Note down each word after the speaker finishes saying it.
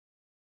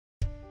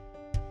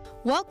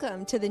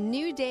Welcome to the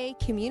New Day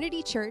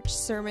Community Church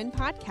Sermon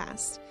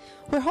Podcast.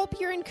 We hope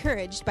you're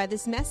encouraged by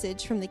this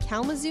message from the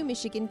Kalamazoo,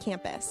 Michigan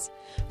campus.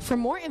 For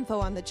more info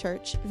on the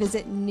church,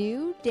 visit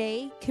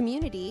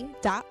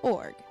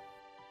newdaycommunity.org.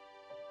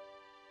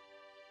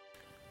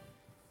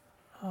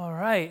 All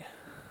right.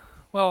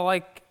 Well,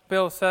 like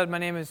Bill said, my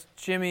name is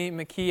Jimmy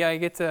McKee. I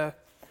get the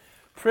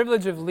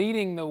privilege of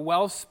leading the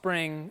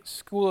Wellspring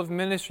School of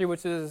Ministry,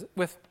 which is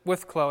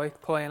with Chloe.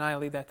 Chloe and I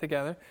lead that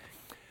together.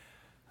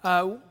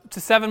 It's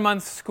a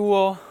 7-month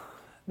school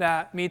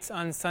that meets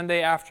on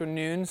Sunday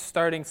afternoons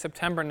starting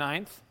September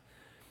 9th.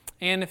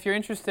 And if you're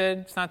interested,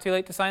 it's not too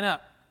late to sign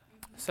up.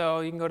 So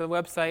you can go to the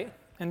website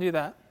and do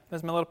that.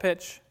 That's my little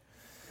pitch.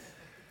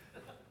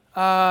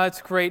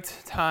 It's a great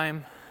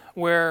time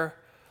where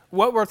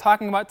what we're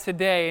talking about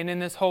today and in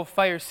this whole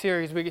F.I.R.E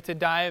series, we get to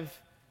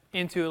dive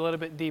into a little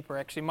bit deeper,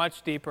 actually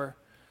much deeper,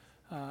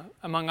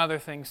 among other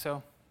things.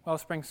 So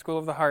Wellspring School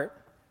of the Heart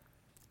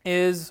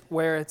is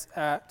where it's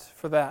at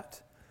for that.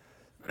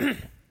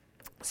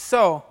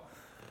 So,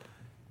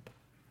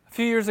 a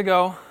few years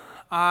ago,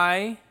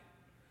 I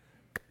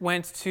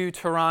went to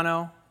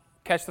Toronto,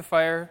 Catch the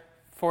Fire,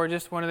 for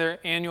just one of their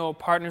annual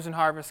Partners in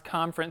Harvest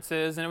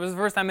conferences. And it was the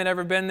first time I'd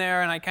ever been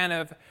there,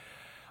 and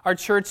our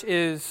church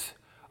is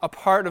a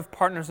part of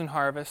Partners in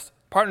Harvest.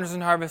 Partners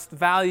in Harvest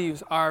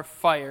values are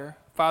F.I.R.E,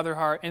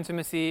 Fatherheart,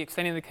 intimacy,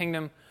 extending the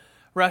kingdom,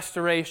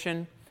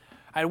 restoration.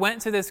 I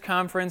went to this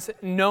conference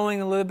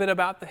knowing a little bit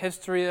about the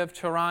history of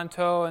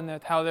Toronto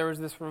and how there was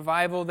this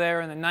revival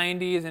there in the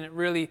 90s, and it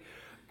really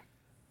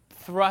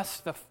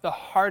thrust the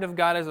heart of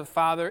God as a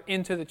Father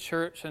into the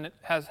church, and it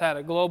has had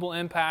a global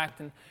impact,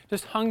 and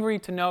just hungry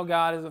to know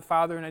God as a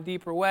Father in a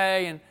deeper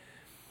way.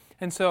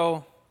 And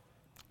so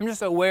I'm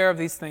just aware of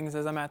these things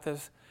as I'm at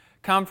this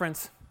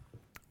conference.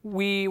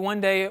 We one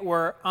day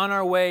were on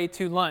our way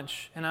to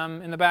lunch, and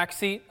I'm in the back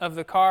seat of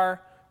the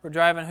car. We're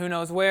driving who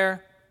knows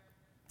where.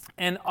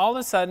 And all of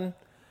a sudden,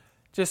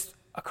 just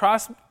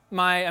across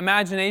my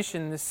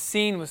imagination, this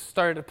scene was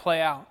started to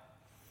play out.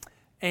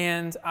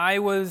 And I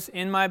was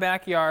in my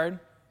backyard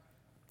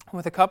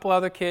with a couple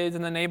other kids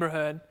in the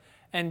neighborhood,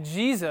 and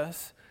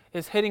Jesus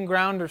is hitting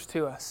grounders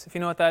to us, if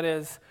you know what that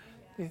is.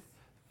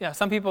 Yeah,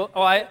 some people,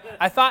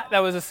 I thought that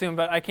was assumed,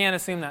 but I can't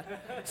assume that.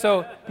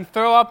 So you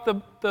throw up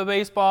the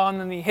baseball,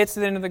 and then he hits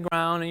it into the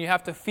ground, and you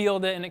have to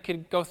field it, and it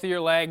could go through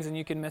your legs, and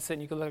you can miss it,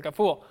 and you could look like a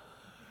fool.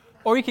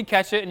 Or you could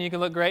catch it and you could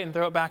look great and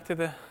throw it back to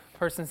the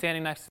person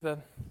standing next to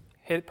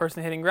the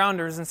person hitting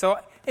grounders. And so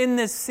in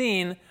this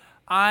scene,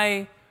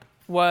 I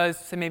was,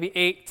 say, maybe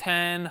 8,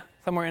 10,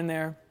 somewhere in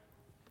there.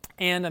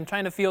 And I'm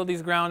trying to field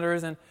these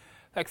grounders, and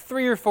like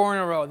 3 or 4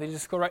 in a row, they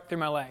just go right through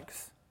my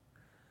legs.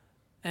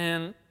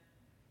 And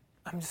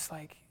I'm just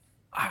like,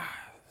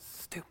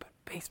 stupid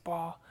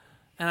baseball.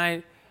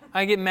 And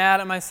I get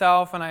mad at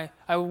myself, and I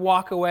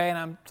walk away, and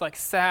I'm like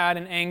sad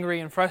and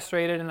angry and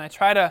frustrated, and I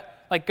try to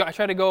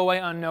go away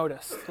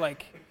unnoticed.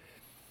 Like,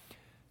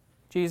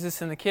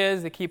 Jesus and the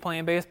kids, they keep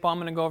playing baseball. I'm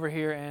going to go over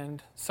here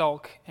and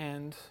sulk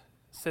and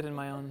sit in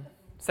my own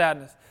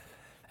sadness.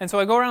 And so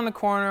I go around the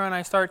corner and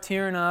I start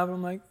tearing up.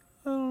 I'm like,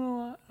 I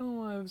don't know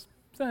why I was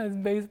sad as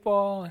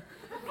baseball.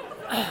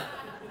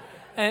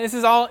 And this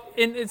is all,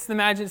 this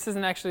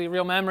isn't actually a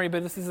real memory,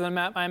 but this is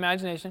my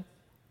imagination.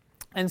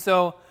 And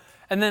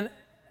then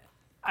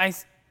I'm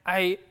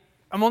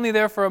only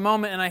there for a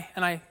moment,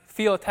 and I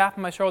feel a tap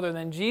on my shoulder, and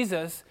then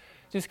Jesus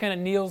just kind of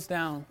kneels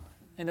down,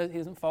 and he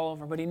doesn't fall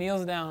over, but he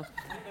kneels down,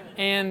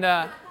 and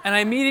I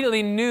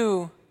immediately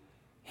knew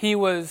he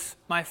was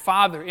my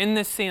Father. In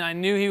this scene, I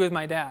knew he was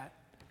my dad,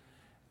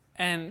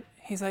 and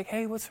he's like,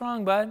 "Hey, what's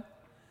wrong, bud?"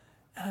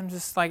 And I'm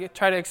just like,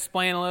 try to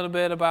explain a little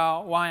bit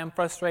about why I'm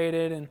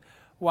frustrated and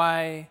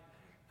why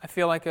I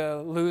feel like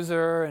a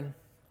loser, and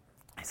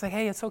he's like,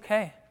 "Hey, it's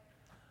okay.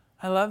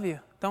 I love you.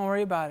 Don't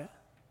worry about it.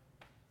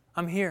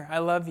 I'm here. I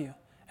love you."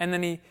 And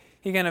then he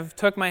kind of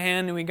took my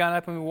hand, and we got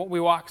up and we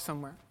walked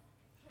somewhere.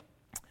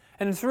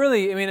 And it's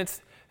really, it's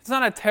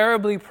not a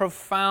terribly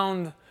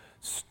profound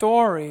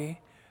story,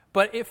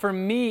 but for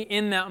me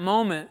in that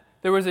moment,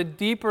 there was a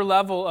deeper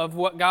level of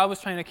what God was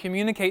trying to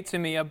communicate to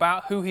me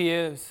about who He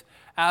is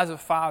as a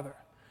Father.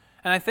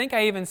 And I think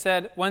I even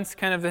said, once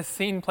kind of this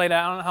scene played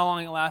out, I don't know how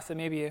long it lasted,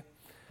 maybe it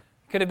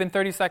could have been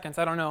 30 seconds,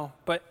 I don't know,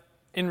 but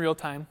in real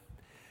time.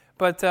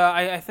 But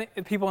I think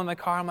people in the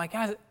car, I'm like,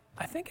 guys,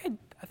 I think I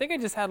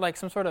just had like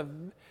some sort of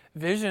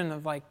vision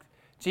of like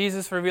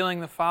Jesus revealing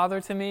the Father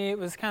to me. It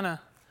was kind of,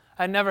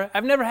 I've never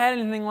had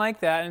anything like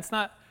that, and it's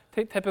not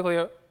typically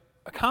a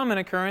common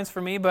occurrence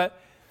for me, but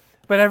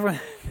everyone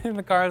in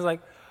the car is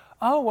like,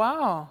 "Oh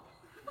wow,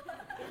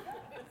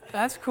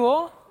 that's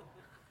cool.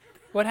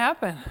 What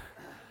happened?"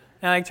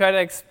 And I try to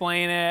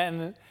explain it,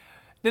 and it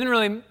didn't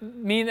really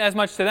mean as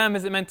much to them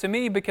as it meant to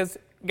me, because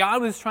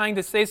God was trying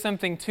to say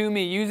something to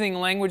me using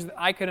language that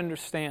I could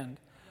understand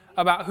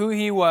about who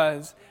He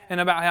was and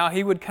about how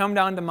He would come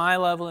down to my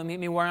level and meet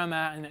me where I'm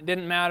at, and it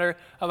didn't matter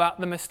about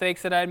the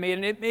mistakes that I had made.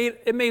 And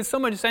it made so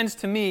much sense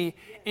to me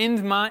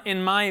in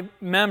my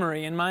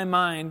memory, in my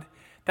mind,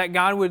 that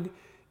God would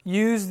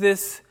use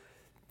this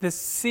this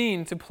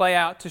scene to play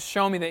out to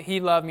show me that he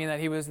loved me and that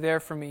he was there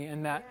for me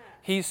and that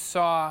he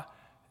saw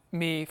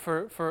me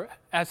for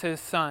as his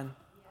son.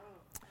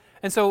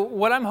 And so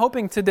what I'm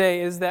hoping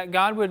today is that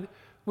God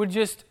would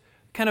just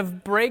kind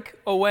of break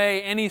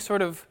away any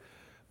sort of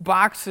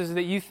boxes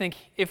that you think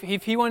if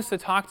he wants to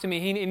talk to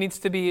me, it needs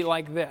to be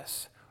like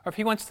this. Or if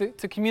he wants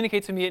to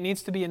communicate to me, it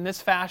needs to be in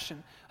this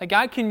fashion. Like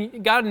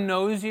God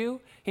knows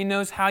you. He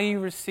knows how you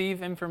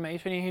receive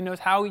information. He knows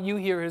how you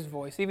hear his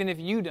voice, even if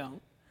you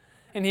don't.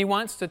 And he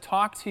wants to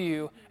talk to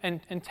you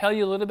and tell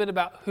you a little bit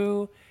about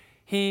who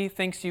he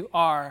thinks you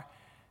are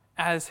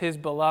as his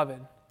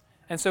beloved.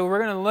 And so we're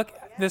going to look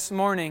this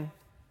morning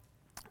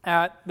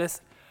at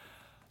this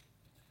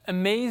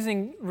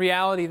amazing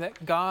reality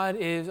that God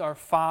is our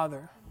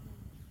Father.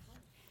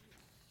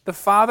 The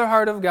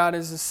Fatherheart of God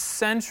is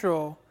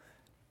essential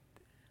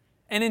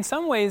and in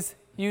some ways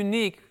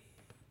unique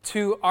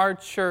to our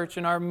church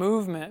and our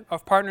movement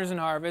of Partners in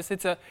Harvest.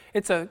 It's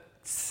a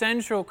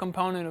central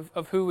component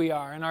of who we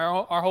are and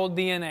our whole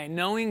DNA.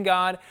 Knowing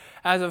God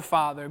as a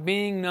Father,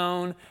 being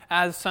known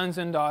as sons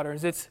and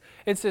daughters. It's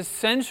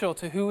essential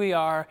to who we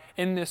are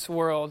in this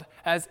world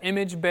as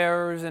image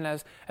bearers and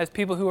as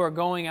people who are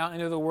going out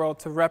into the world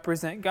to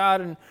represent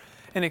God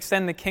and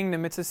extend the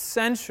kingdom. It's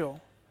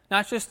essential.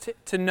 Not just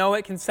to know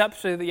it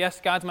conceptually that yes,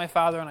 God's my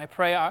Father, and I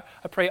pray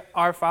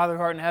our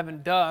Fatherheart in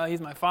heaven, duh,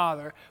 He's my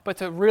Father, but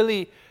to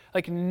really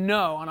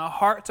know on a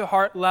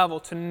heart-to-heart level,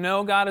 to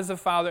know God as a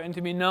Father and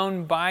to be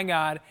known by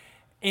God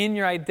in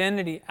your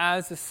identity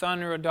as a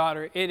son or a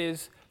daughter. It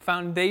is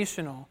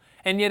foundational.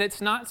 And yet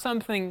it's not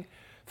something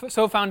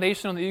so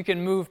foundational that you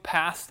can move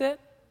past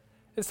it.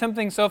 It's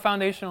something so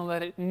foundational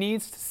that it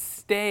needs to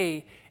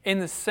stay in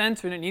the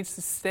center and it needs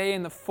to stay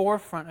in the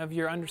forefront of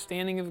your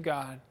understanding of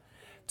God.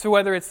 So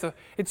whether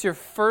it's your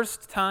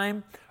first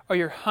time or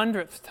your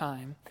 100th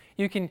time,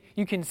 you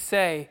can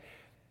say,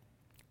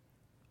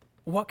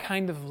 what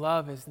kind of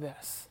love is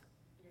this?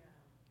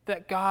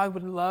 That God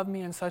would love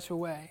me in such a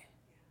way.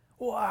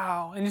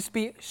 Wow. And just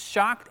be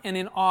shocked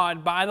and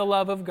awed by the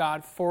love of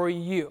God for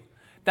you.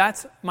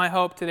 That's my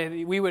hope today,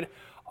 that we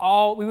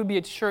would be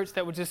a church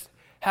that would just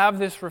have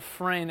this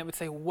refrain that would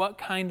say, what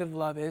kind of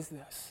love is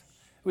this?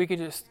 We could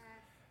just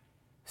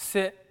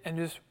sit and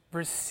just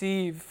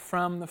receive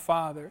from the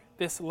Father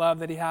this love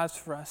that He has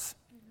for us.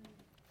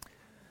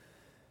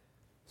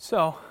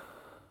 So,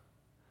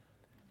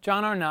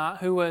 John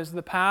Arnott, who was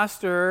the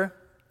pastor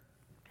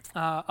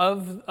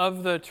of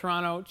the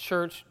Toronto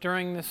church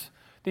during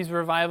these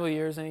revival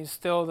years, and he's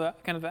still the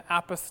kind of the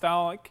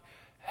apostolic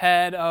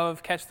head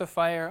of Catch the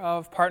Fire,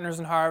 of Partners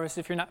in Harvest.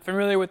 If you're not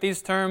familiar with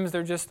these terms,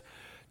 they're just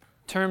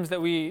terms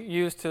that we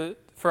use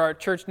for our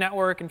church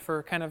network and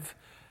for kind of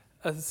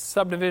a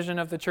subdivision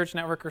of the church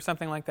network or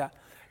something like that.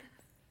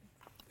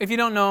 If you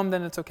don't know him,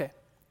 then it's okay.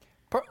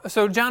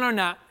 So John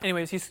Arnott,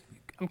 anyways,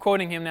 I'm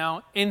quoting him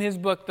now, in his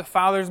book, The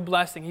Father's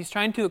Blessing, he's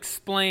trying to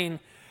explain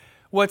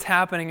what's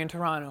happening in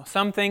Toronto.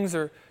 Some things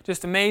are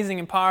just amazing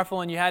and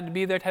powerful and you had to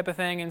be there type of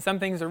thing, and some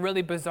things are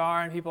really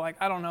bizarre and people are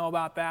like, I don't know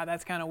about that,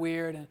 that's kind of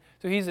weird. And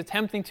so he's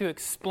attempting to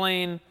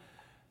explain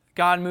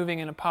God moving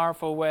in a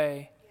powerful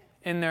way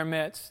in their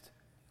midst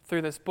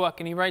through this book.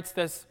 And he writes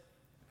this,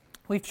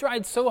 we've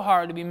tried so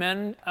hard to be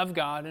men of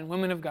God and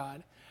women of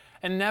God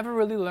and never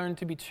really learned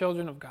to be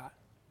children of God.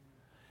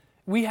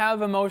 We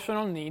have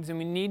emotional needs and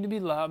we need to be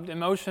loved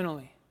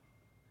emotionally.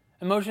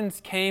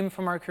 Emotions came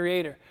from our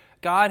Creator.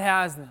 God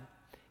has them.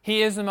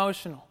 He is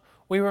emotional.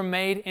 We were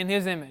made in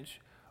His image.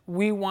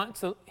 He wants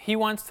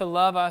to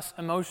love us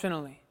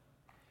emotionally.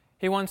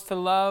 He wants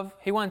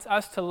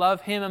us to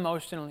love Him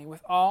emotionally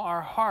with all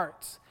our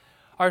hearts,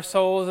 our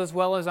souls, as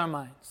well as our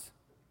minds.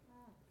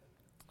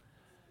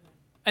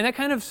 And that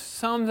kind of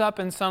sums up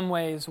in some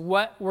ways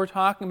what we're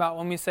talking about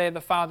when we say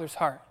the Father's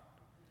heart.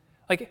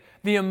 Like,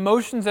 the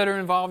emotions that are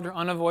involved are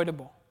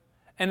unavoidable.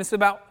 And it's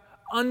about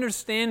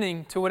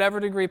understanding, to whatever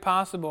degree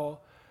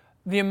possible,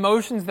 the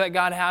emotions that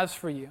God has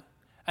for you.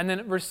 And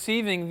then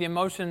receiving the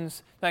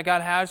emotions that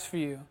God has for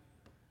you,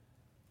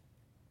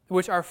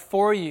 which are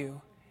for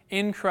you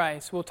in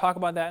Christ. We'll talk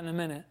about that in a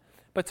minute.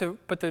 But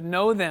to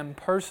know them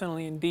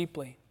personally and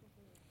deeply.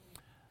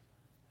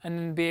 And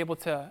then be able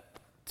to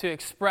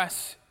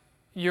express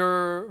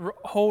your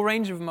whole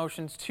range of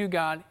emotions to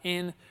God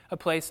in a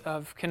place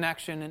of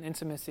connection and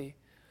intimacy.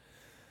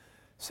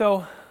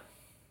 So,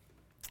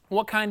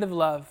 what kind of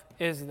love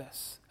is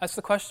this? That's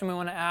the question we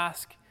want to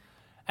ask,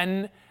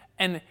 and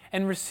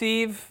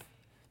receive.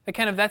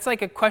 That's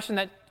like a question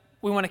that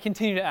we want to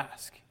continue to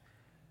ask,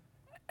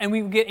 and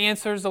we get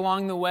answers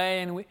along the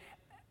way,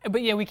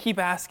 but we keep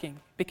asking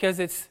because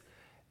it's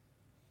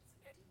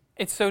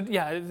so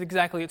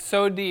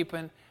deep,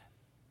 and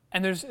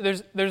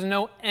there's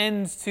no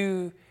end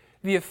to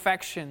the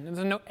affection.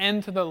 There's no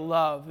end to the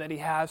love that He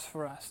has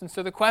for us. And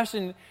so the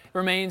question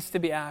remains to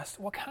be asked,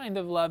 what kind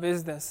of love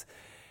is this?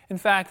 In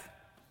fact,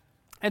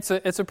 it's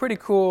a pretty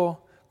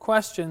cool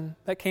question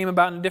that came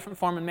about in a different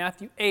form in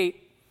Matthew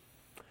 8.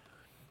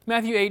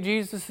 Matthew 8,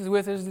 Jesus is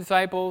with His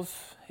disciples,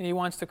 and He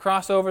wants to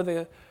cross over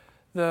the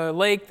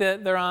lake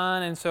that they're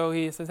on, and so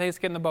He says, hey, let's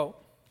get in the boat.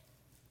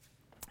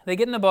 They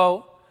get in the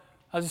boat.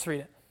 I'll just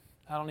read it.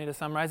 I don't need to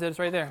summarize it. It's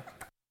right there.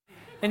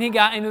 Then he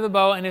got into the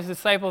boat, and his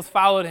disciples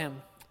followed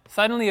him.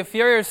 Suddenly, a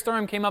furious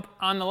storm came up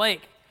on the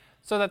lake,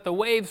 so that the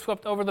waves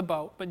swept over the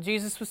boat, but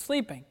Jesus was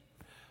sleeping.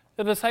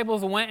 The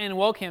disciples went and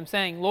woke him,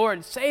 saying,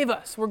 "Lord, save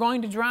us, we're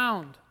going to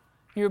drown."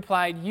 He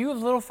replied, "You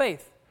have little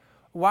faith.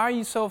 Why are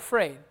you so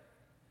afraid?"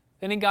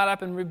 Then he got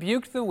up and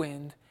rebuked the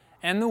wind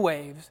and the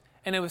waves,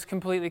 and it was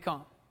completely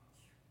calm.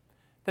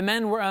 The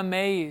men were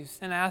amazed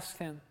and asked,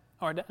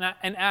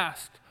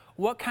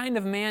 "What kind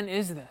of man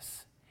is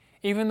this?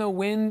 Even the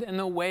wind and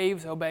the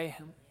waves obey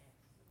him."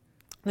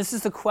 This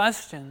is the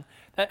question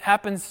that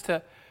happens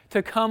to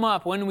come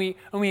up when we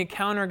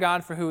encounter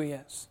God for who he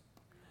is.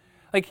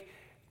 Like,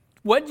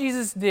 what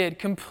Jesus did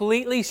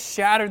completely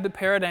shattered the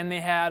paradigm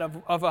they had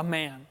of a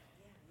man,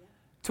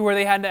 to where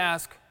they had to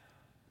ask,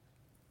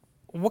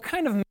 what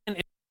kind of man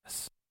is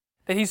this?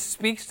 That he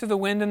speaks to the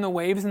wind and the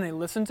waves and they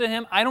listen to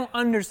him? I don't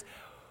understand.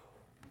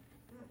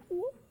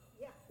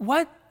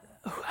 What?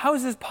 How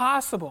is this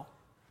possible?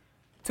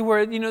 To where,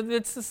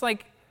 it's just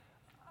like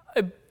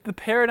the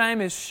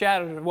paradigm is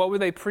shattered. What were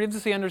they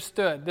previously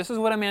understood? This is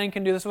what a man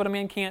can do. This is what a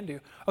man can't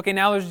do. Okay,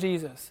 now there's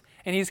Jesus.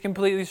 And he's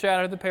completely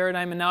shattered the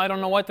paradigm, and now I don't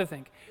know what to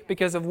think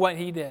because of what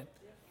he did.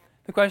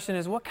 The question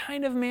is, what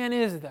kind of man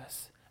is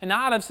this? And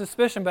not out of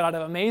suspicion, but out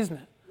of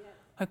amazement.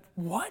 Like,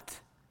 what?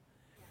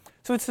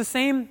 So it's the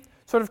same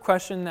sort of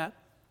question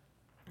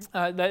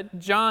that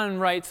John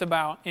writes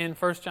about in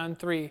 1 John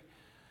 3.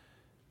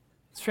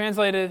 It's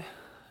translated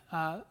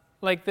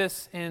like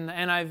this in the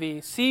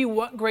NIV. "See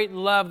what great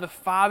love the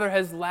Father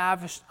has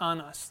lavished on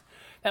us,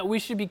 that we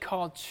should be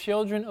called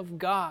children of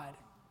God."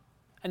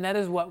 And that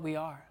is what we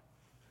are.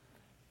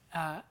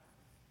 And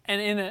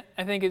in it,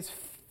 I think it's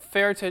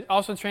fair to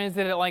also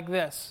translate it like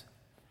this,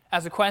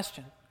 as a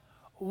question.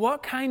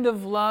 What kind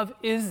of love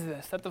is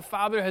this that the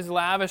Father has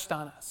lavished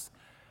on us?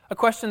 A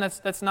question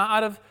that's not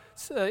out of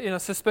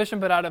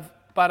suspicion, but out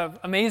of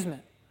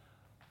amazement.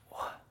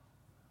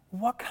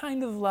 What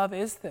kind of love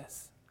is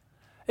this?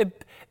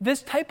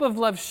 This type of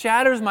love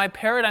shatters my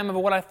paradigm of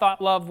what I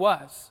thought love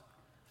was.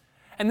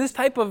 And this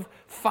type of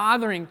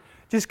fathering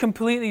just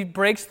completely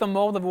breaks the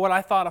mold of what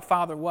I thought a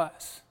father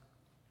was.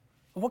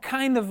 What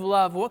kind of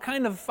love, what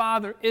kind of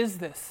father is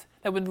this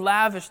that would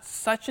lavish to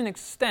such an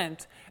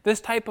extent this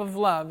type of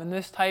love and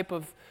this type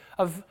of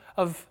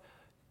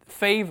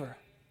favor,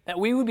 that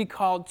we would be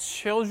called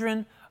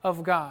children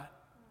of God?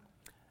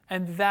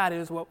 And that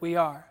is what we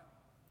are.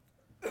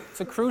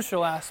 It's a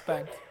crucial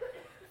aspect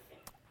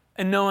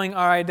in knowing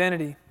our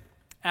identity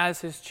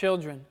as his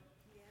children.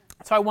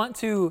 So I want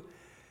to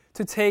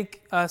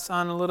take us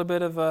on a little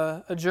bit of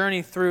a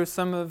journey through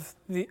some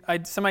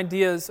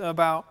ideas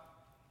about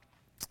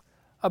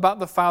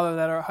the Father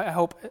that are, I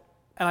hope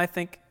and I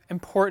think,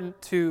 important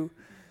to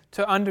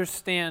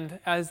understand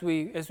as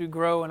we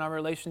grow in our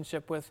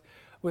relationship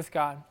with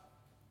God.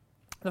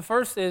 The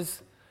first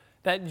is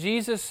that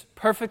Jesus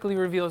perfectly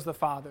reveals the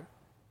Father.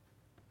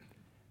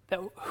 That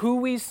who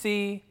we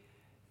see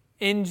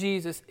in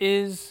Jesus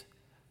is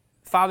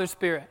Father,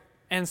 Spirit,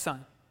 and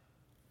Son,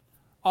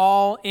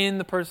 all in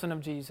the person of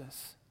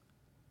Jesus.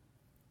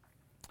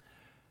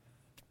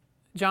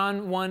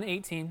 John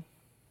 1:18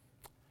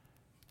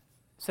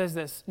 says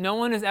this: No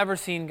one has ever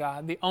seen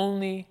God,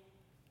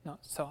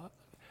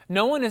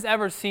 no one has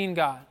ever seen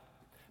God,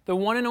 the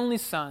one and only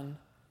Son,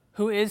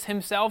 who is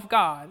himself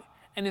God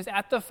and is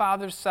at the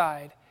Father's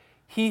side.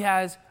 He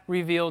has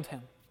revealed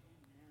him.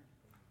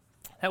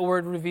 That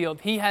word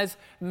revealed. He has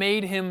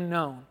made him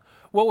known.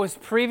 What was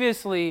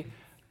previously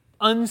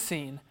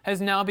unseen has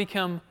now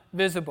become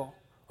visible.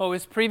 What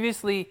was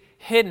previously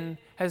hidden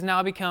has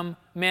now become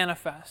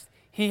manifest.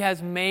 He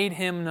has made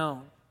him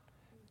known.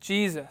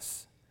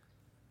 Jesus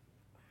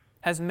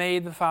has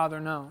made the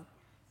Father known.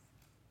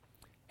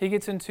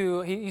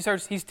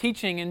 He's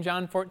teaching in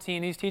John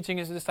 14, he's teaching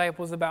his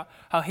disciples about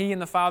how he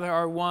and the Father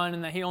are one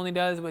and that he only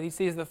does what he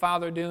sees the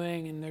Father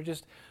doing, and they're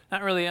just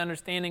not really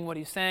understanding what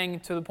he's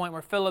saying, to the point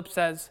where Philip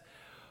says,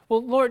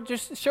 "Well, Lord,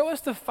 just show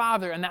us the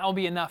Father and that will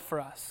be enough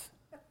for us."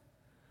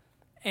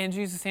 And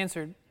Jesus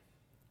answered,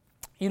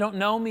 "You don't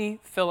know me,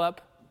 Philip,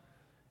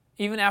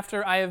 even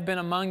after I have been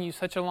among you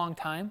such a long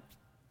time?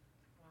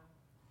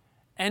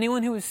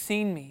 Anyone who has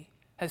seen me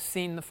has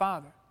seen the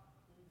Father.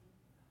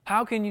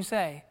 How can you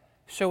say,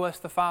 'Show us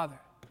the Father'?"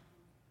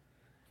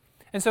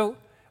 And so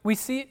we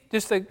see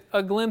just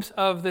a glimpse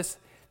of this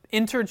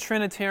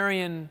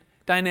inter-Trinitarian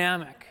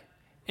dynamic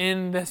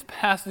in this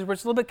passage, where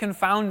it's a little bit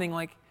confounding.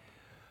 Like,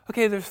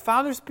 okay, there's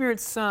Father, Spirit,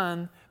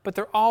 Son, but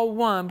they're all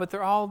one, but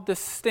they're all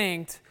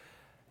distinct.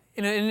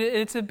 And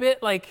it's a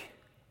bit like,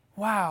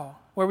 wow,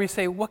 where we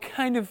say, what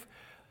is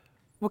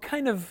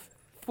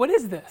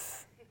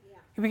this?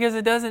 Because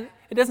it doesn't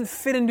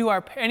fit into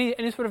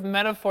any sort of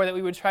metaphor that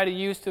we would try to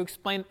use to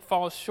explain it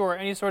falls short.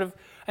 Any sort of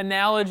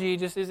analogy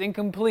just is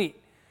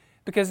incomplete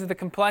because of the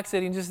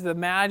complexity and just the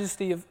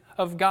majesty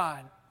of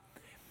God.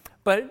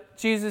 But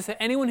Jesus said,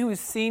 anyone who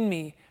has seen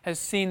me has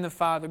seen the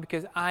Father,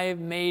 because I have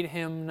made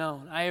him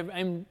known.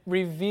 I'm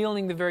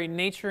revealing the very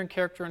nature and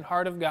character and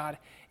heart of God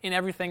in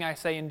everything I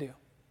say and do.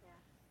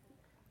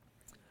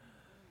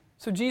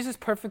 So Jesus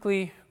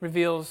perfectly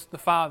reveals the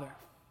Father.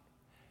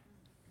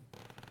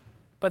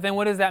 But then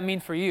what does that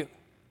mean for you?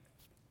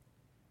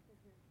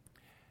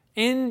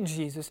 In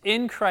Jesus,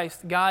 in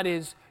Christ, God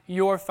is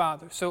your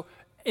Father. So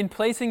in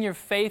placing your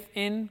faith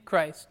in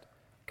Christ,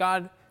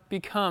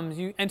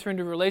 you enter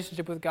into a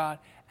relationship with God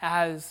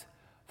as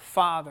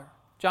Father.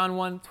 John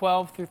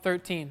 1:12 through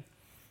 13.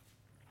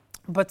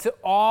 But to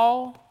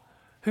all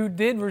who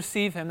did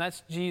receive him,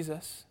 that's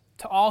Jesus,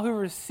 to all who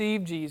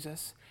received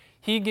Jesus,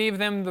 he gave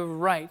them the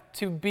right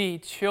to be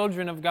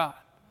children of God.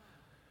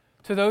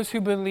 To those who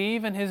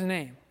believe in his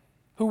name,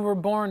 who were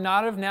born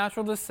not of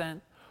natural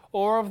descent,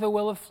 or of the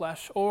will of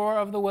flesh, or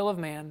of the will of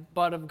man,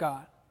 but of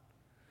God.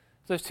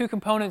 So there's two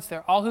components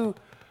there. All who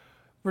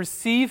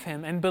receive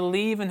him and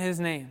believe in his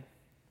name.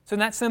 So in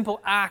that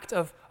simple act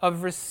of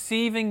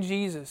receiving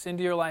Jesus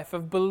into your life,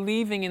 of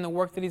believing in the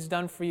work that he's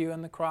done for you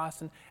on the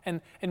cross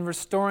and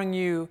restoring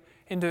you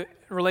into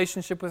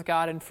relationship with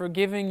God and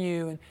forgiving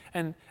you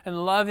and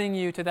loving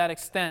you to that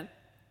extent,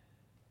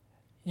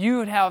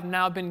 you have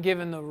now been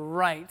given the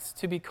right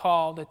to be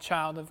called a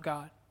child of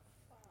God.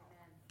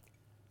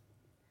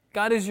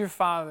 God is your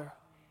Father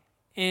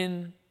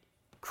in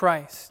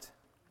Christ.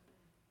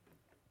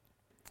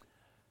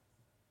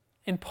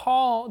 And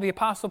Paul, the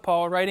Apostle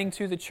Paul, writing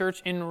to the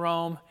church in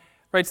Rome,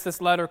 writes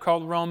this letter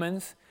called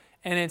Romans,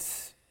 and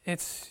it's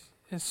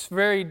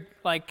very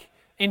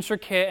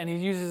intricate, and he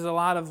uses a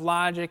lot of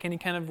logic, and he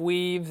kind of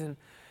weaves, and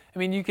I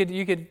mean you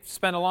could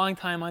spend a long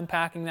time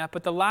unpacking that.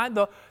 But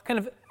the kind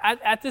of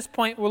at this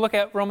point we'll look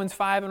at Romans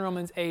 5 and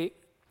Romans 8.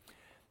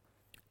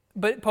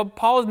 But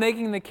Paul is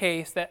making the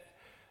case that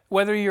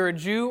whether you're a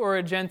Jew or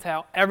a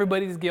Gentile,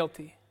 everybody's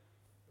guilty.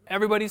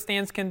 Everybody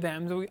stands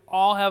condemned. We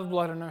all have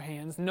blood on our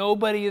hands.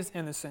 Nobody is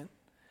innocent.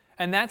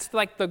 And that's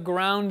like the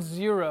ground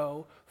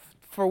zero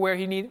for where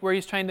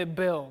he's trying to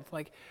build.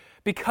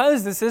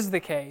 Because this is the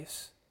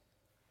case,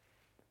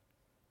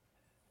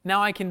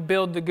 now I can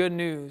build the good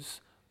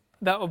news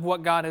of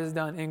what God has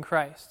done in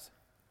Christ.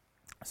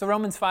 So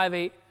Romans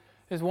 5:8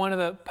 is one of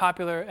the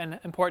popular and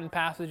important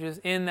passages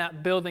in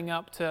that building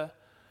up to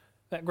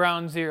that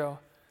ground zero.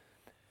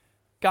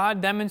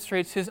 God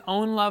demonstrates his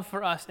own love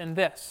for us in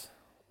this: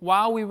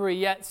 while we were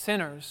yet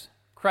sinners,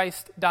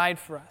 Christ died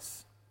for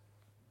us.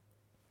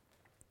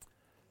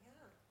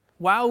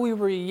 While we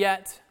were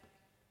yet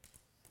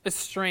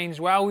estranged,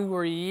 while we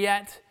were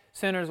yet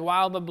sinners,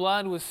 while the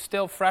blood was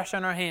still fresh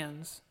on our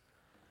hands,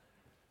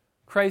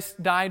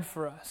 Christ died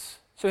for us.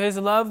 So his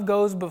love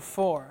goes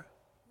before.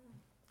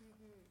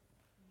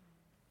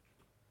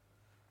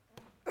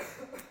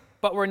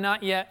 But we're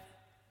not yet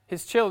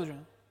his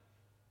children.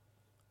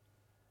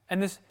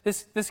 And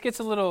this gets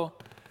a little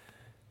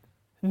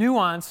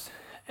nuanced,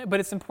 but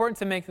it's important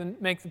to make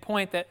the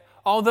point that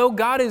although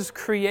God is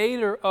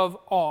creator of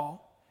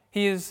all,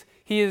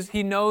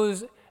 he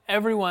knows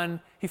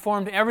everyone. He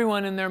formed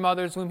everyone in their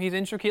mother's womb. He's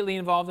intricately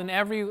involved in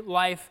every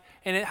life,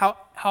 and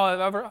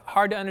however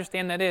hard to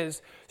understand that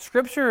is.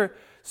 Scripture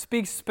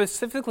speaks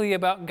specifically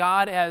about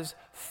God as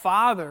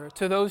Father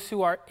to those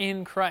who are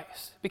in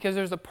Christ, because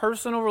there's a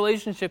personal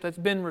relationship that's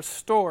been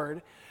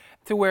restored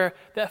to where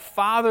that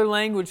Father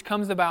language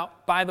comes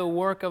about by the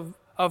work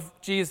of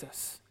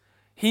Jesus.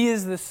 He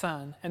is the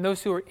Son, and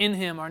those who are in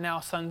him are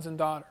now sons and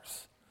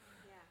daughters.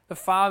 Yeah. The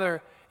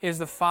Father is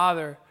the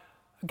Father.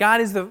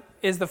 God is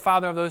the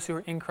Father of those who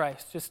are in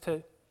Christ, just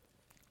to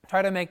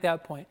try to make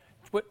that point.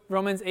 What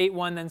Romans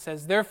 8:1 then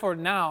says, therefore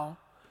now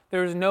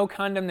there is no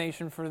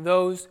condemnation for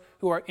those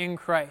who are in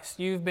Christ.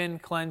 You've been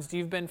cleansed,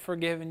 you've been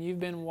forgiven, you've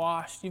been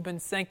washed, you've been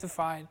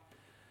sanctified.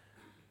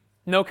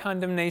 No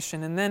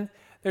condemnation. And then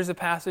there's a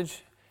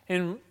passage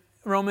in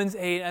Romans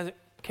 8 as it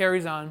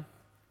carries on.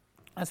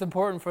 That's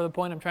important for the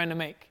point I'm trying to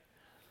make.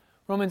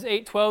 Romans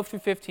 8:12 through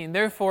 15.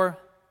 Therefore,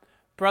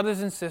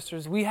 brothers and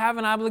sisters, we have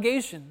an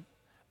obligation,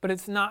 but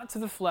it's not to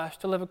the flesh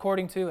to live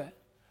according to it.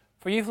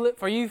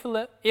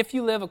 If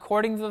you live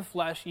according to the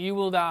flesh, you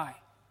will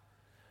die.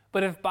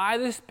 But if by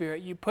the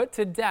Spirit you put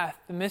to death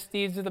the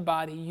misdeeds of the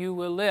body, you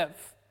will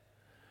live.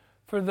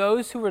 For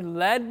those who are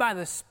led by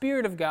the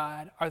Spirit of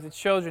God are the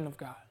children of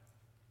God.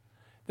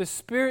 The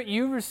Spirit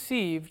you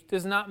received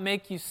does not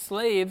make you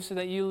slaves so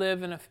that you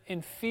live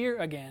in fear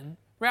again.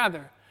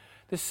 Rather,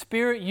 the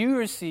Spirit you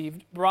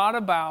received brought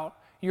about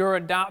your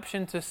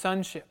adoption to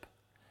sonship.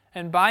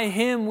 And by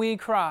him we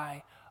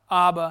cry,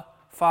 Abba,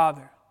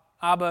 Father.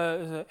 Abba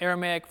is an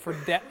Aramaic for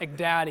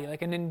daddy,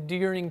 like an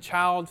endearing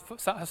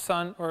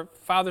child-son or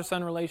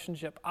father-son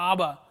relationship.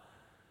 Abba.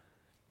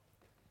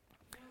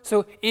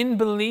 So in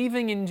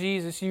believing in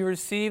Jesus, you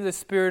receive the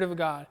Spirit of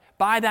God.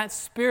 By that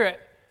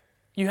Spirit,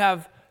 you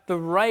have the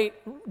right,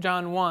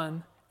 John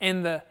 1,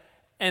 and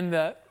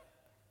the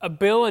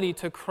ability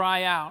to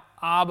cry out,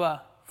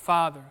 Abba,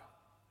 Father.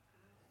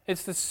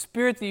 It's the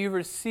Spirit that you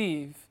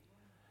receive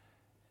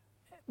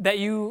that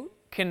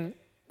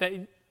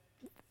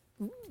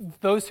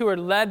those who are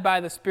led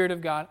by the Spirit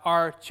of God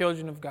are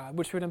children of God,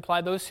 which would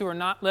imply those who are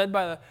not led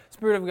by the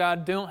Spirit of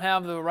God don't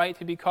have the right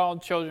to be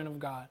called children of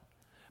God.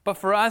 But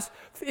for us,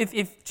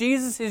 if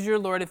Jesus is your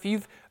Lord, if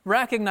you've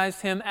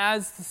recognized him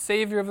as the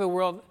Savior of the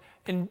world,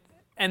 and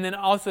and then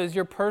also as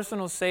your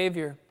personal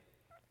Savior,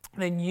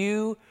 then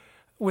you,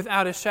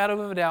 without a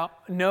shadow of a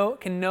doubt,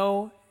 can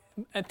know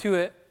to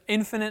an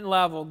infinite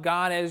level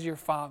God as your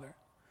Father.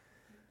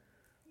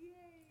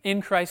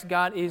 In Christ,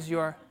 God is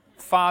your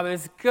Father.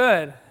 It's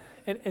good.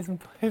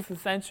 It's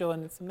essential,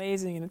 and it's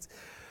amazing, and it's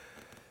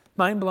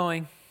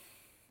mind-blowing.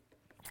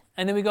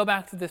 And then we go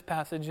back to this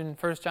passage in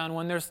 1 John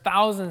 1. There's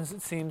thousands,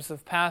 it seems,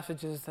 of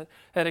passages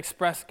that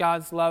express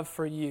God's love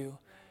for you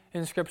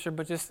in Scripture,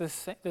 but just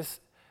this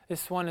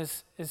one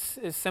is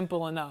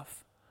simple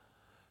enough.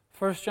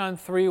 1 John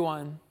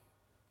 3:1.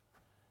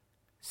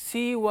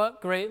 See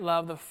what great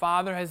love the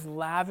Father has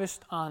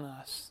lavished on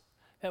us,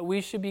 that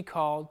we should be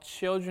called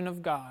children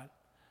of God.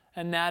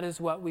 And that is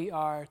what we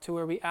are, to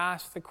where we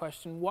ask the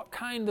question, what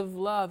kind of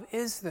love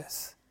is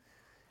this?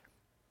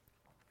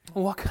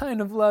 What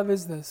kind of love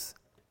is this?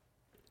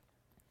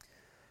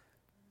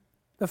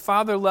 The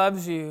Father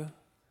loves you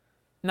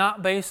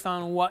not based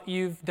on what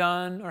you've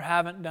done or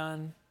haven't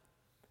done,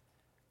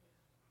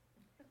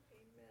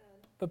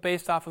 but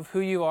based off of who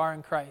you are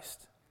in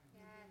Christ.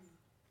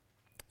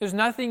 There's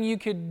nothing you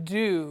could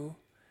do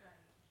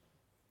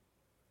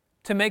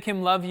to make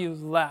Him love you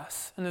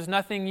less, and there's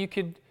nothing you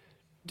could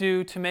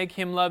do to make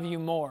Him love you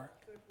more.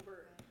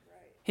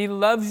 He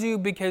loves you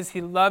because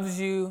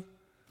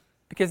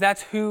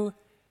that's who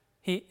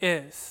He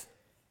is,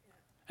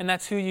 and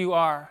that's who you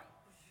are.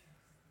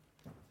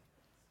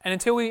 And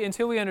until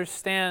we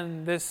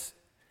understand this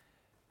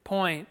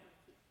point,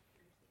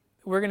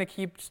 we're going to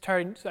keep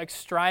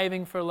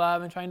striving for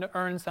love and trying to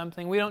earn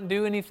something. We don't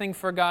do anything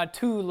for God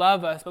to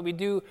love us, but we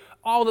do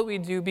all that we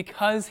do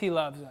because He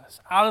loves us,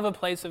 out of a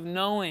place of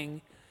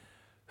knowing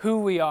who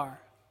we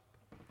are.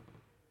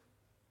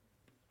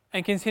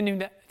 And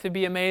continuing to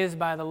be amazed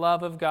by the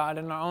love of God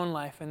in our own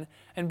life,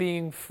 and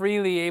being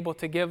freely able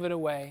to give it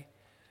away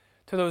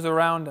to those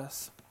around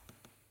us.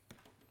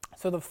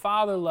 So the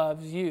Father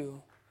loves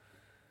you.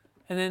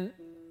 And then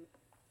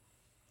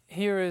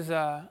here is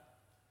an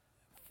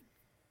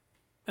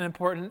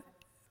important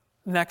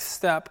next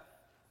step.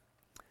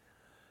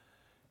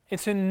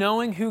 It's in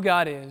knowing who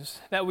God is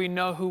that we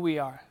know who we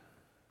are.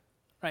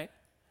 Right?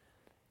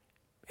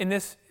 In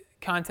this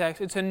context,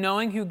 it's in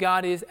knowing who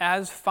God is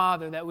as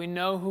Father that we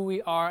know who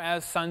we are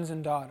as sons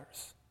and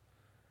daughters.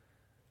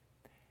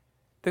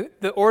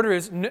 The order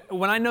is,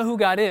 when I know who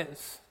God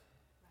is,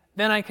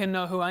 then I can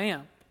know who I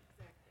am.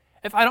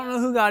 If I don't know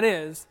who God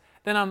is,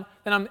 then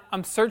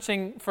I'm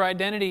searching for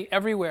identity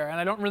everywhere, and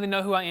I don't really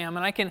know who I am.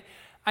 And I can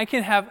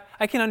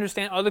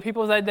understand other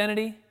people's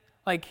identity,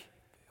 like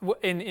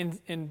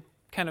in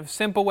kind of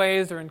simple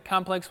ways or in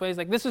complex ways.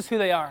 Like, this is who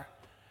they are.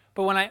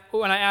 But when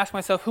I ask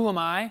myself, who am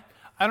I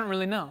don't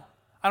really know.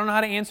 I don't know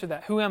how to answer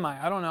that. Who am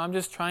I? I don't know. I'm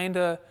just trying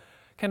to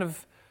kind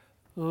of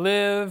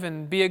live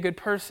and be a good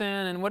person,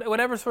 and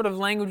whatever sort of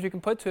language you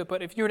can put to it.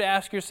 But if you were to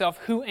ask yourself,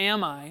 who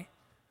am I?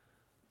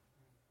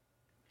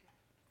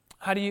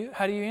 How do you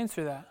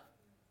answer that?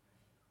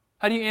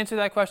 How do you answer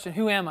that question?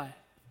 Who am I?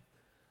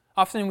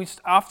 Often we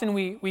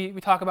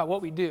talk about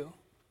what we do,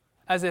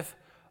 as if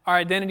our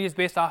identity is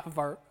based off of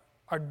our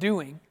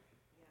doing.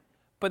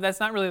 But that's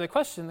not really the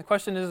question. The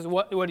question is,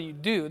 what do you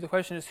do? The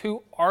question is,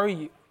 who are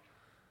you?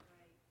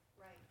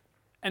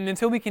 And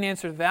until we can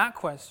answer that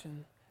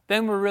question,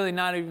 then we're really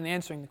not even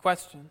answering the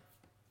question.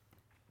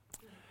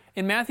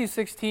 In Matthew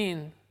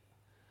 16,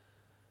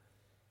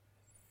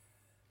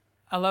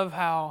 I love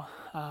how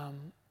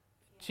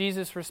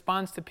Jesus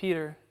responds to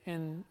Peter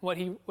in what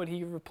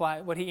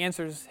he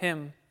answers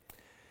him.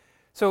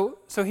 So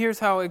here's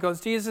how it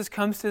goes. Jesus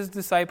comes to His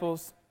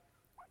disciples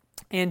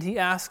and He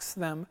asks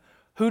them,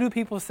 "Who do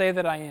people say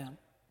that I am?"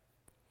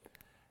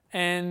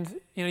 And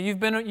you've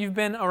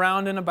been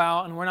around and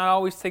about, and we're not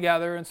always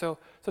together. And so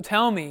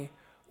tell me,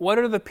 what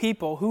are the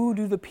people? Who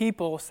do the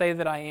people say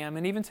that I am?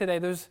 And even today,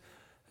 there's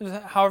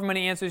however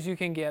many answers you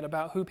can get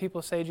about who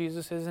people say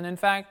Jesus is. And in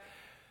fact,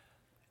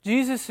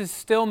 Jesus has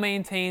still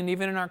maintained,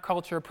 even in our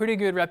culture, a pretty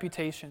good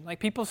reputation. Like,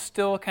 people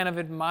still kind of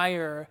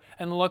admire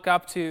and look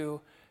up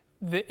to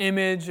the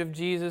image of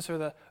Jesus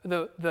or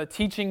the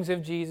teachings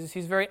of Jesus.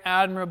 He's very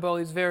admirable.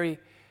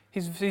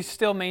 He's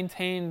still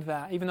maintained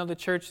that, even though the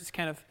church is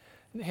kind of,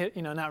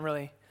 not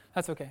really.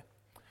 That's okay.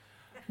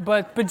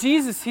 But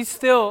Jesus, he's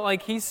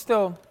a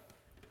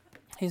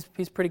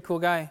pretty cool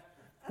guy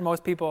for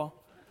most people.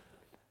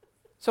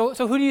 So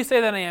who do you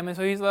say that I am? And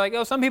so he's like,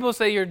 some people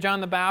say you're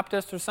John the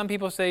Baptist, or some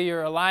people say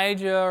you're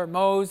Elijah or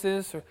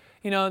Moses, or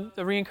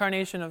the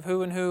reincarnation of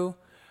who and who.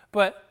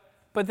 But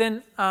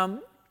then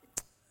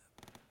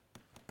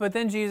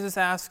Jesus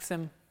asks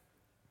him,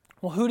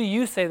 well, who do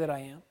you say that I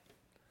am?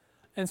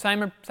 And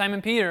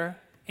Simon Peter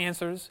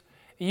answers,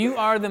 you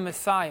are the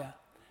Messiah,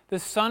 the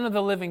Son of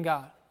the living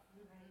God.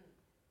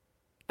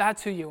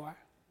 That's who you are.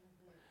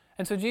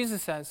 And so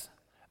Jesus says,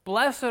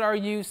 blessed are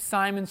you,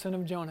 Simon, son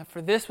of Jonah,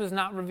 for this was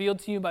not revealed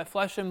to you by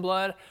flesh and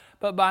blood,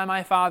 but by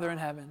my Father in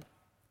heaven.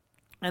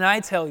 And I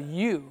tell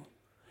you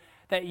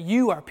that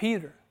you are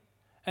Peter,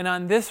 and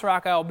on this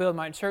rock I will build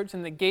my church,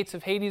 and the gates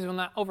of Hades will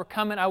not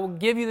overcome it. I will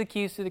give you the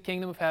keys to the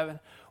kingdom of heaven.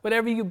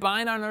 Whatever you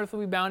bind on earth will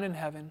be bound in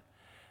heaven,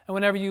 And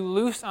whatever you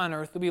loose on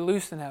earth will be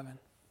loosed in heaven.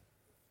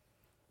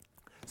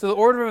 So the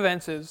order of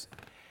events is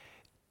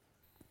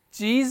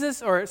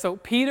so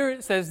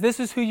Peter says, this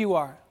is who you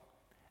are.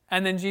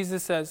 And then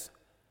Jesus says,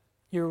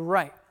 you're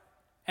right.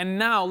 And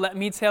now let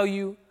me tell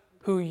you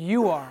who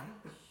you are.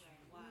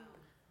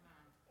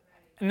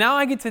 Now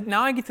I get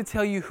to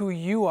tell you who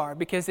you are,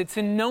 because it's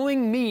in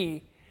knowing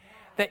me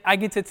that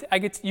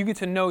you get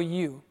to know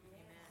you.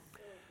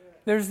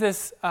 There's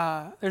this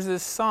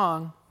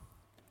song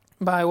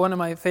by one of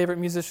my favorite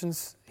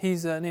musicians.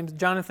 He's named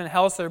Jonathan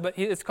Helser, but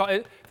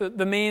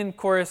the main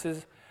chorus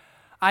is,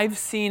 I've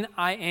seen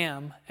I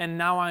am, and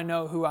now I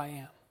know who I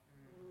am.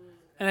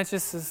 And it's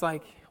just this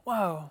like,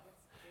 whoa,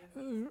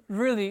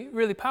 really,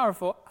 really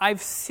powerful.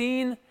 I've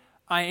seen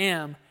I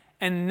am,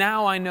 and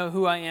now I know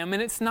who I am.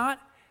 And it's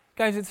not,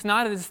 guys, it's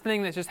not this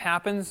thing that just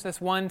happens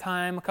this one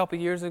time a couple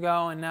years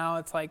ago, and now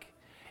it's like,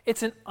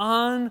 it's an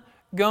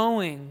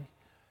ongoing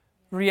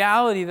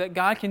reality that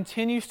God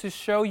continues to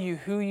show you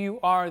who you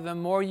are the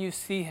more you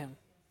see Him.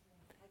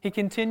 He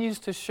continues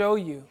to show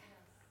you.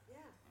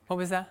 What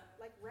was that?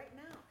 Like right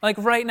now. Like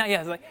right now,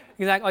 yes.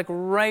 Exactly. Like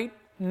right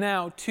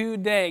now,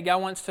 today,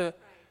 God wants to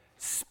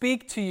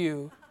speak to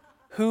you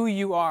who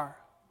you are.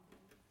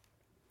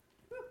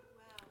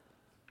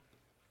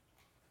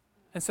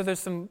 And so there's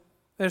some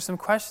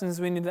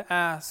questions we need to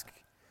ask.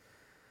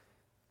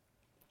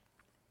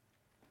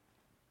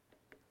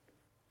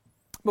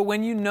 But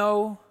when you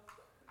know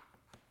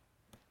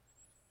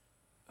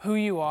who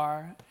you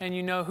are and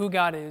you know who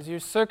God is, your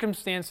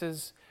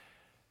circumstances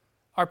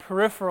are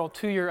peripheral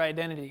to your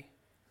identity.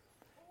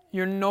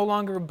 You're no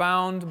longer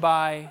bound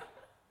by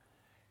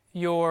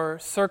your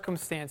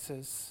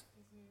circumstances,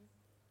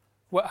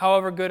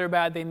 however good or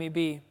bad they may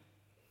be.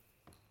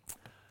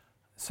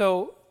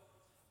 So,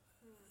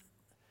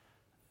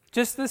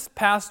 just this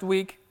past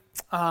week,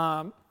 we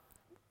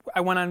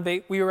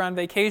were on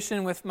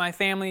vacation with my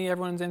family.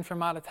 Everyone's in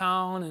from out of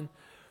town, and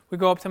we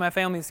go up to my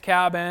family's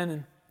cabin.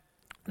 And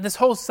this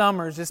whole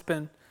summer has just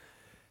been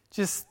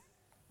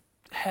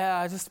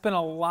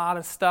a lot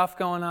of stuff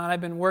going on.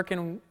 I've been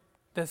working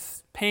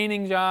this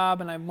painting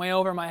job, and I'm way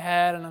over my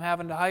head, and I'm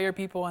having to hire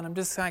people, and I'm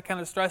just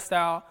kind of stressed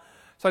out.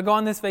 So I go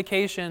on this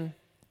vacation,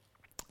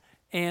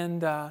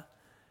 and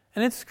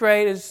it's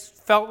great. It just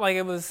felt like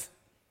it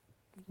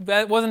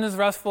wasn't as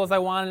restful as I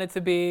wanted it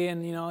to be,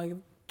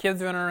 and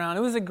kids running around.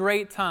 It was a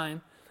great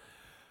time,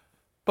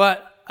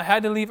 but I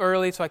had to leave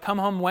early, so I come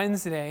home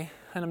Wednesday,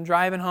 and I'm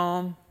driving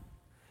home,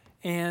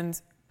 and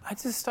I'm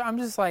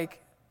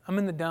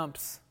in the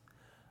dumps.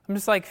 I'm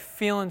just like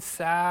feeling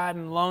sad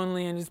and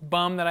lonely and just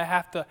bummed that I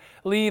have to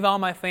leave all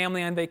my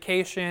family on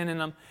vacation,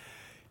 and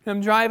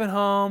I'm driving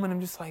home, and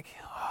I'm just like,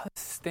 oh,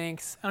 this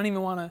stinks. I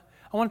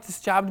want this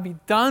job to be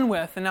done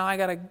with, and now I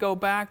got to go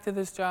back to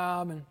this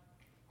job,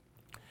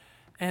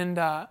 and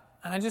I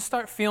just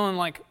start feeling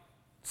like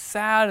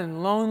sad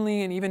and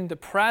lonely and even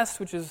depressed,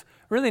 which is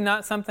really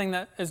not something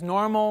that is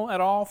normal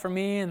at all for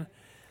me.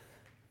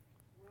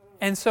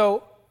 And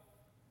so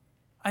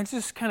I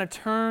just kind of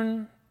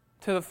turn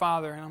to the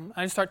Father, and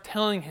I just start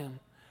telling Him,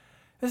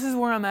 this is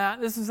where I'm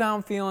at, this is how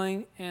I'm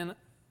feeling. And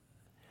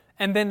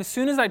then as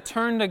soon as I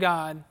turn to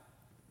God,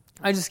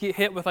 I just get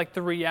hit with like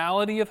the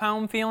reality of how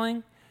I'm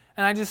feeling,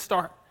 and I just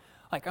start,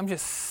 like, I'm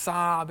just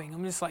sobbing.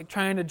 I'm just like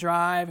trying to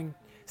drive and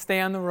stay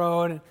on the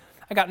road, and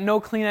I got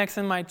no Kleenex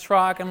in my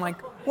truck. I'm like,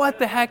 what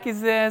the heck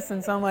is this?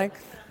 And so I'm like,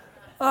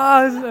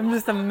 oh, I'm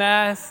just a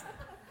mess.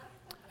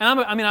 And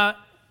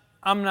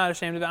I'm not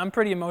ashamed of that. I'm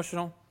pretty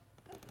emotional,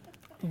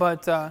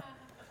 but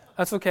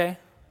that's okay.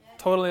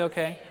 Totally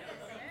okay.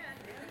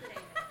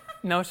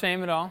 No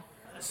shame at all.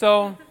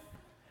 So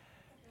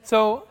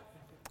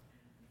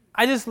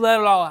I just let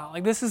it all out.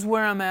 Like, this is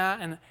where I'm at.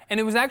 And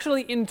it was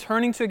actually in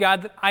turning to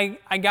God that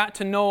I got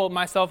to know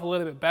myself a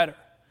little bit better.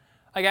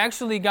 Like, I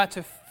actually got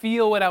to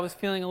feel what I was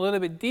feeling a little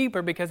bit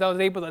deeper, because I was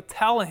able to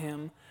tell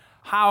Him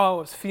how I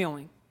was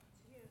feeling.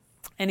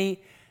 And He,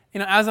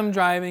 as I'm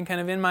driving, kind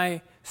of in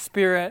my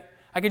spirit,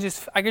 I could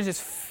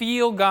just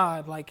feel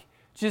God, like,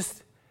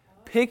 just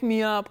pick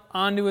me up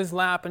onto His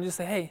lap and just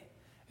say, hey,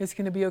 it's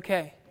going to be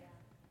okay.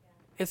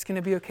 It's going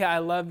to be okay. I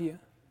love you.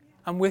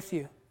 I'm with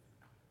you.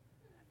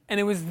 And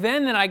it was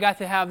then that I got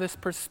to have this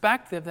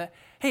perspective that,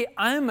 hey,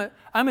 I'm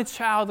a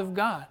child of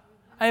God.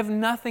 I have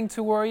nothing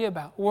to worry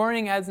about.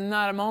 Worrying adds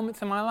not a moment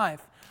to my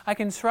life. I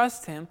can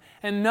trust Him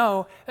and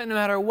know that no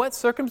matter what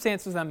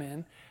circumstances I'm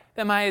in,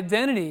 that my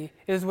identity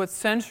is what's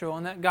central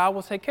and that God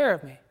will take care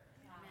of me.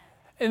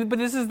 But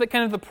this is the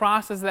kind of the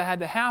process that had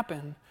to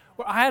happen.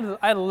 Where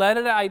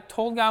I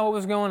told God what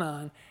was going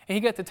on, and He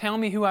got to tell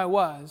me who I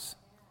was,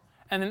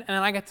 and then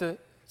I got to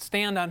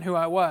stand on who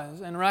I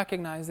was and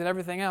recognize that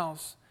everything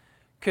else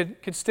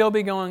could still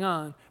be going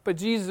on. But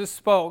Jesus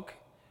spoke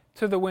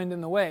to the wind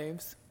and the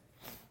waves,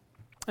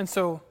 and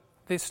so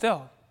they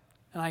still.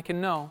 And I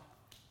can know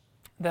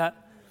that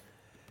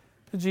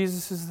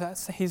Jesus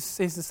is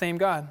He's the same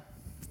God.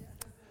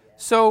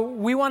 So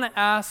we want to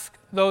ask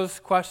those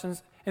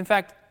questions. In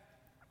fact,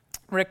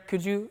 Rick,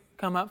 could you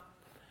come up?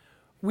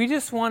 We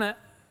just want to,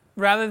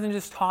 rather than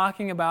just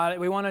talking about it,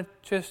 we want to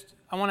just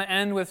I want to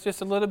end with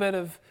just a little bit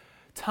of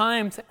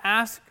time to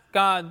ask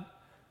God,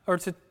 or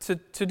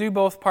to do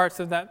both parts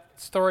of that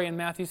story in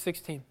Matthew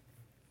 16.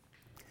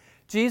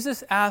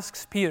 Jesus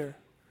asks Peter,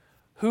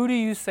 "Who do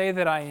you say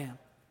that I am?"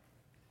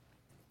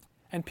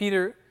 And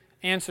Peter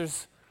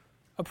answers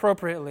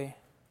appropriately,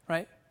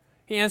 right?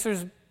 He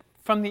answers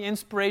from the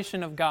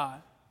inspiration of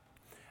God.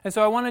 And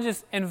so I want to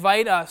just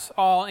invite us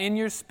all in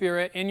your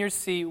spirit, in your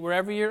seat,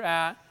 wherever you're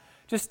at,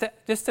 just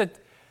to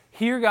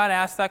hear God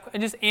ask that,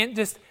 and just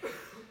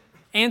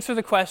answer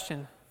the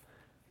question,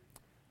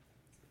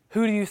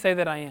 who do you say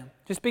that I am?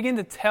 Just begin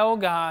to tell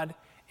God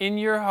in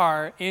your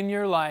heart, in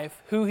your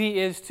life, who He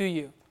is to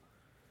you.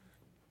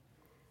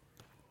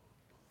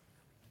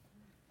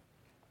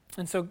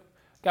 And so,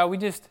 God, we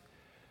just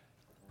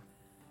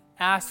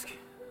ask,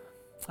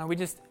 we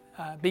just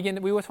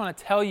begin, we just want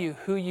to tell you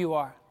who you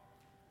are.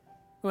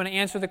 We want to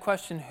answer the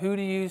question, who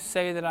do you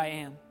say that I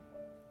am?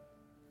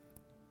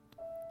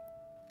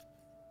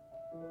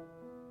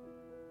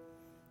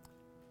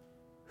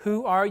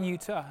 Who are you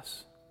to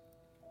us?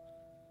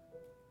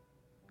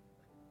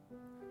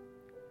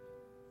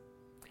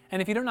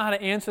 And if you don't know how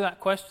to answer that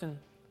question,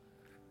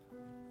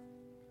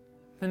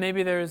 then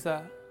maybe there's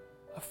a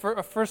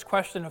first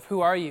question of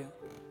who are you?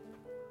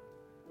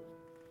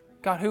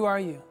 God, who are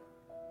you?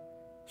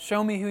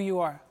 Show me who you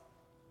are.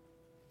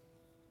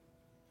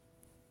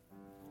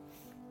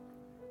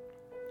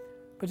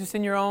 But just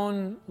in your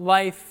own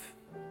life,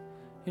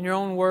 in your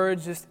own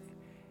words, just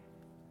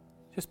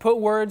put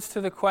words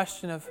to the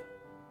question of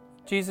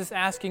Jesus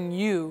asking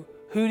you,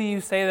 who do you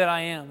say that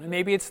I am? And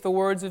maybe it's the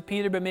words of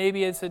Peter, but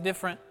maybe it's a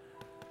different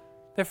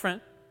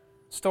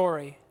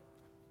story.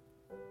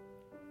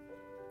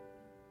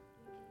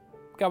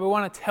 God, we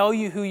want to tell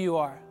you who you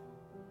are.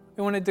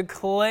 We want to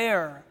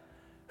declare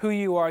who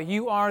you are.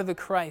 You are the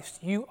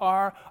Christ. You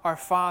are our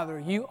Father.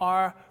 You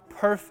are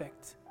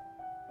perfect.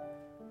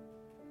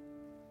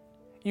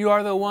 You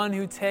are the one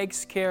who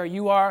takes care.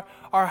 You are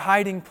our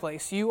hiding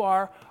place. You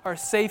are our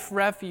safe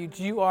refuge.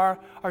 You are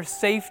our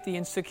safety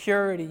and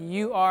security.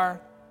 You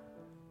are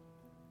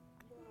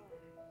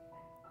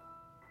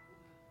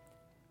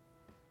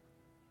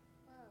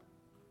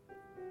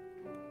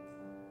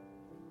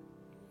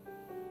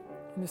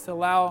and just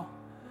allow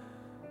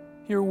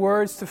your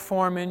words to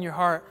form in your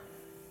heart.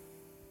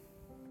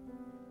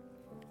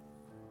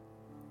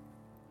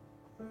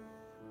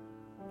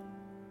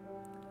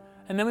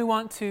 And then we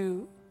want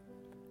to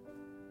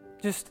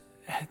just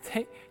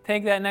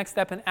take that next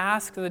step and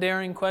ask the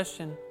daring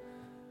question,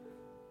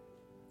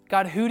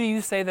 God, who do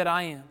you say that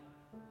I am?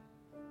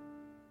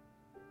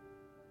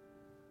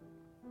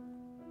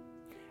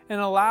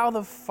 And allow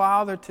the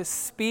Father to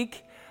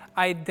speak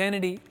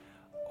identity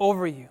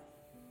over you.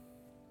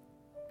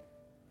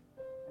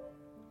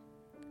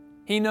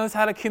 He knows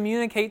how to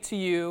communicate to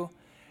you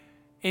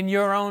in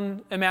your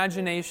own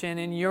imagination,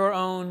 in your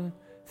own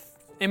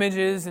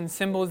images and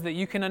symbols that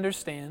you can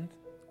understand.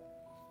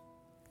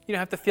 You don't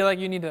have to feel like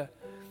you need to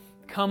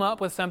come up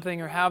with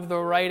something or have the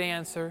right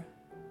answer.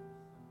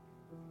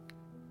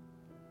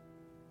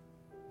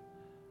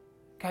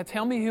 God,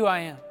 tell me who I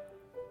am.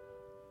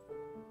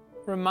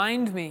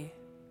 Remind me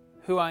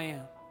who I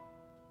am.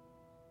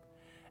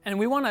 And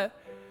we want to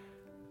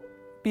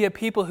be a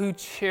people who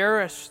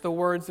cherish the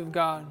words of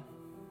God.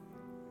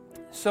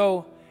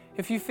 So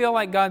if you feel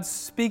like God's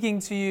speaking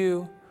to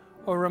you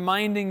or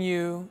reminding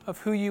you of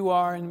who you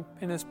are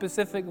in a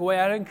specific way,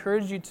 I'd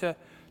encourage you to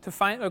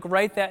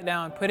write that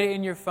down. Put it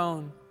in your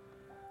phone.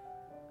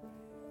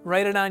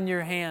 Write it on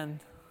your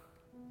hand.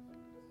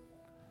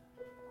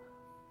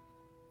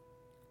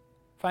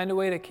 Find a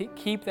way to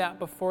keep that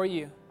before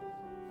you.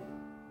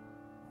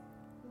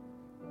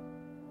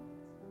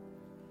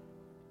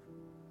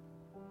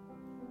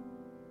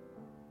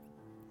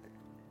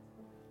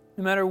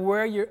 No matter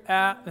where you're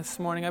at this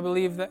morning, I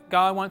believe that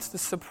God wants to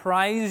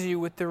surprise you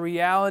with the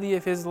reality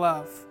of His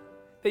love.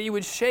 That you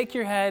would shake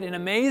your head in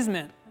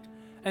amazement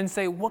and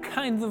say, what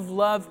kind of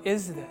love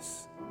is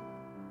this?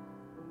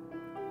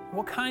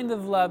 What kind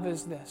of love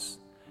is this?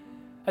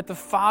 That the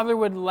Father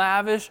would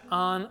lavish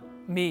on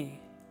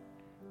me.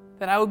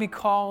 That I would be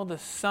called a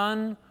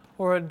son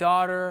or a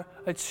daughter,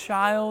 a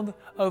child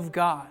of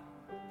God.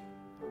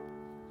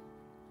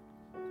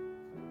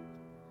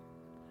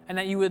 And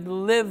that you would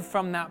live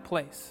from that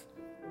place.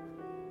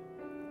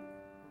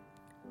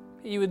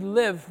 That you would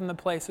live from the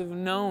place of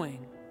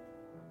knowing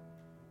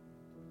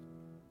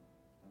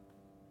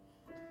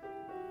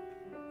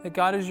that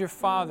God is your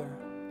Father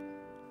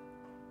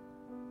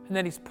and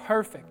that He's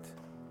perfect.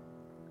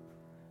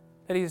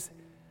 That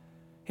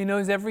He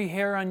knows every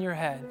hair on your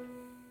head.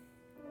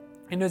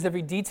 He knows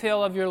every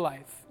detail of your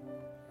life.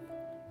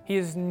 He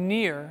is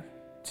near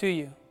to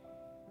you.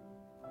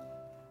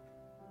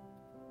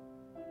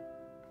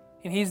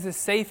 And He's the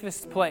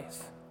safest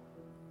place.